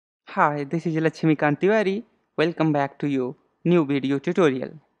Hi, this is Lakshmikant Tiwari. Welcome back to your new video tutorial.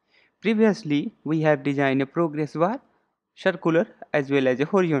 Previously, we have designed a progress bar, circular as well as a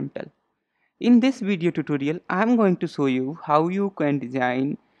horizontal. In this video tutorial, I am going to show you how you can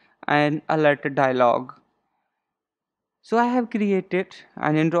design an alert dialog. So I have created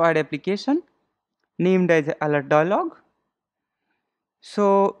an Android application named as alert dialog.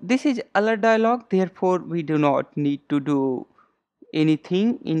 So this is alert dialog, therefore we do not need to do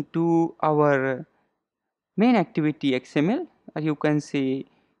anything into our main activity XML, or you can say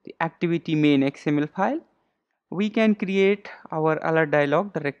the activity main XML file. We can create our alert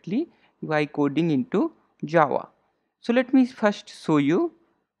dialog directly by coding into Java. So let me first show you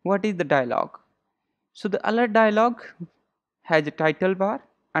what is the dialog. So the alert dialog has a title bar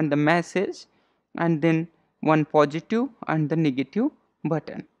and the message, and then one positive and the negative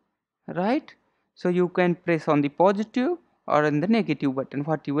button, right? So you can press on the positive or on the negative button,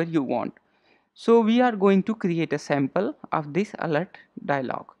 whatever you want. So we are going to create a sample of this alert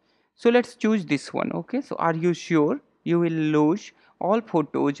dialog. So let's choose this one. Okay, so are you sure you will lose all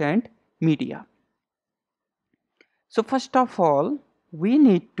photos and media? So first of all, we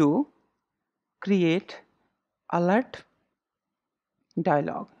need to create alert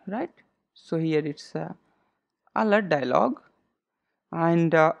dialog, right? So here it's a alert dialog,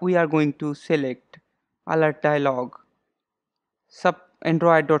 and we are going to select alert dialog sub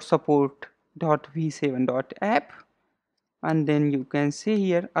android.support.v7.app, and then you can see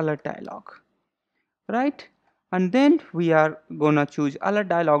here alert dialog, right? And then we are gonna choose alert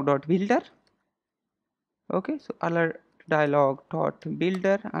dialog.builder. Okay, so alert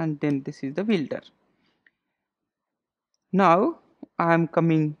dialog.builder, and then this is the builder. Now I am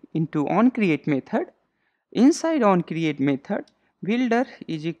coming into onCreate method. Inside onCreate method, builder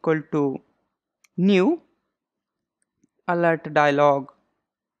is equal to new alert dialog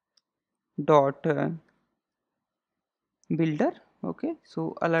dot builder. Okay,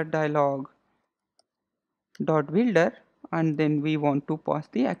 so alert dialog dot builder, and then we want to pass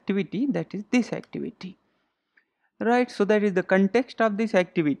the activity, that is this activity, right? So that is the context of this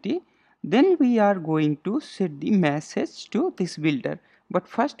activity. Then we are going to set the message to this builder, but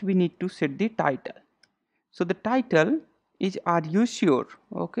first we need to set the title. So the title is are you sure?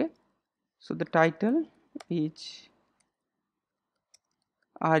 Okay, so the title is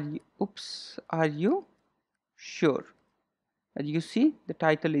are you sure? As you see, the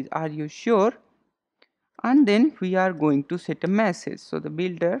title is are you sure, and then we are going to set a message. So the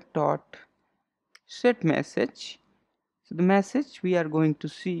builder dot set message. So the message we are going to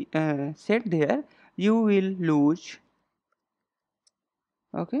see set there, you will lose.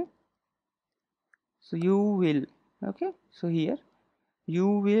 Okay, so you will, okay, so here you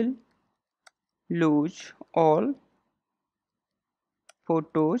will lose all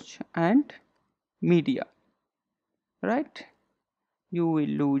photos and media, right? You will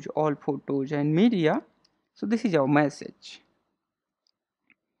lose all photos and media. So this is our message,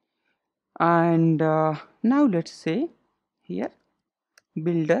 and now let's say here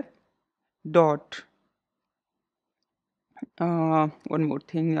builder dot one more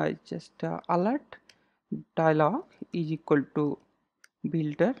thing, I just alert dialog is equal to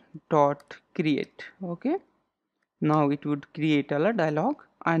builder dot create. Okay, now it would create alert dialog,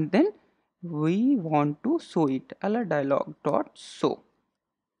 and then we want to show it, alert dialog dot show.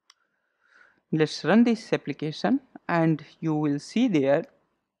 Let's run this application and you will see there.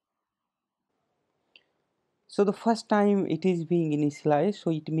 So the first time it is being initialized,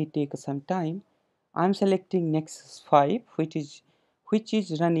 so it may take some time. I'm selecting Nexus 5, which is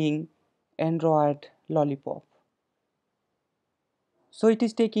running Android Lollipop. So it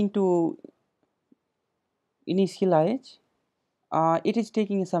is taking to initialize. It is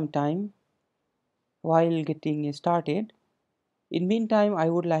taking some time while getting started. In meantime, I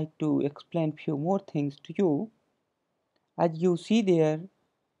would like to explain few more things to you. As you see there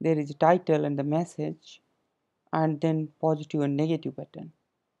is a title and the message, and then positive and negative button.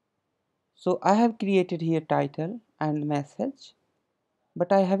 So I have created here title and message,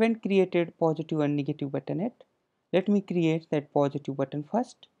 but I haven't created positive and negative button yet. Let me create that positive button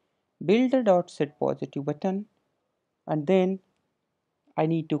first. Builder dot set positive button, and then I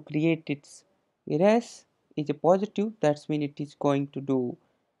need to create its erase is a positive, that means it is going to do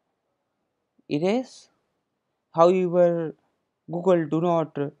erase. However, Google do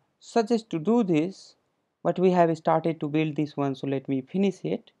not suggest to do this, but we have started to build this one, so let me finish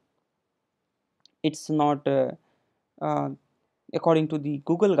it. It's not uh, according to the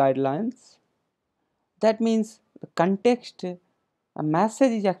Google guidelines. That means the context a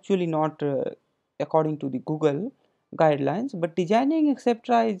message is actually not according to the Google, guidelines, but designing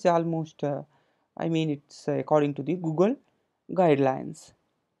etc. is almost it's according to the Google guidelines.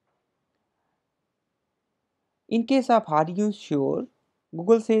 In case of are you sure,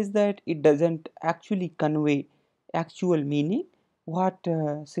 Google says that it doesn't actually convey actual meaning what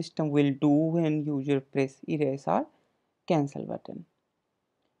system will do when user press erase or cancel button.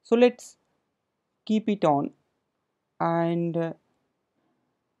 So let's keep it on, and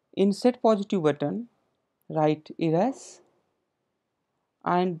in set positive button write erase,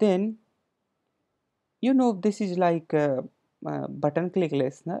 and then this is like a button click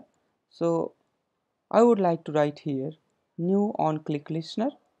listener. So I would like to write here new on click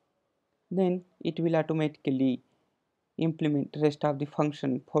listener, then it will automatically implement rest of the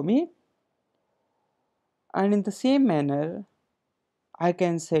function for me. And in the same manner I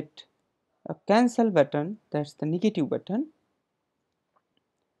can set a cancel button, that's the negative button,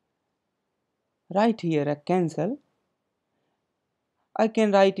 right here a cancel. I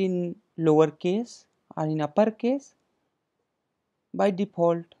can write in lowercase or in uppercase. By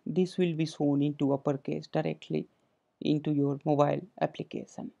default this will be shown into uppercase directly into your mobile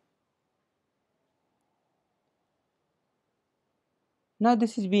application. Now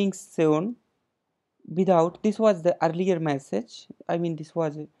this is being shown without, this was the earlier message, this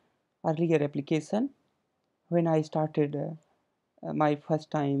was earlier application when I started my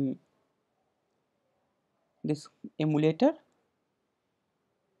first time this emulator.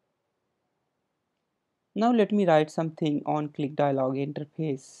 Now let me write something on click dialog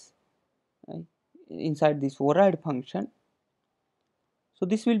interface uh, inside this override function. So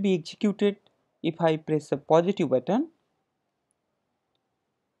this will be executed if I press a positive button,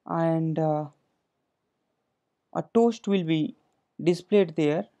 and a toast will be displayed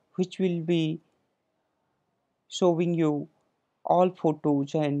there which will be showing you all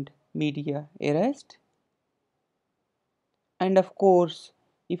photos and media erased. And of course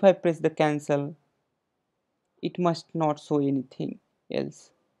if I press the cancel it must not show anything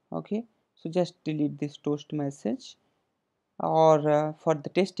else. Okay, so just delete this toast message, or for the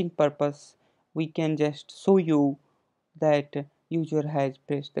testing purpose we can just show you that user has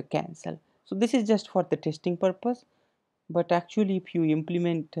pressed the cancel. So this is just for the testing purpose, but actually if you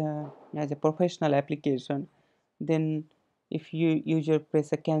implement as a professional application, then if you user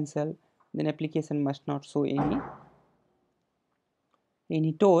press a cancel, then application must not show any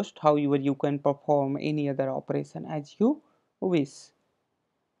toast. However, you can perform any other operation as you wish.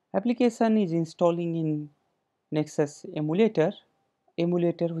 Application is installing in Nexus emulator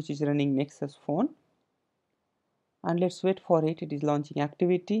which is running Nexus phone, and let's wait for it. It is launching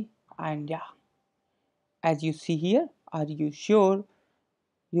activity, and yeah, as you see here, are you sure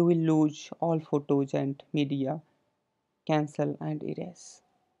you will lose all photos and media, cancel and erase.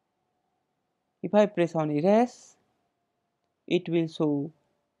 If I press on erase, it will show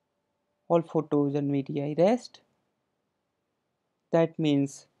all photos and media erased. That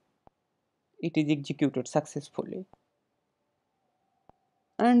means it is executed successfully.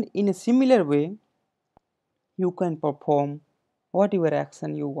 And in a similar way you can perform whatever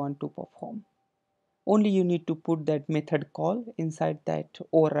action you want to perform. Only you need to put that method call inside that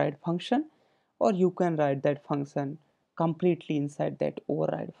override function, or you can write that function completely inside that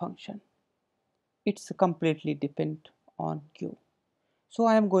override function. It's completely depend on you. So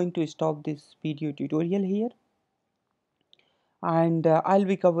I am going to stop this video tutorial here, and I'll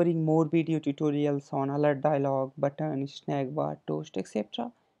be covering more video tutorials on alert dialog, button, snack bar, toast,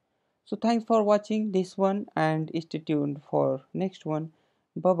 etc. So thanks for watching this one and stay tuned for next one.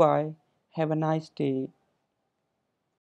 Bye bye. Have a nice day.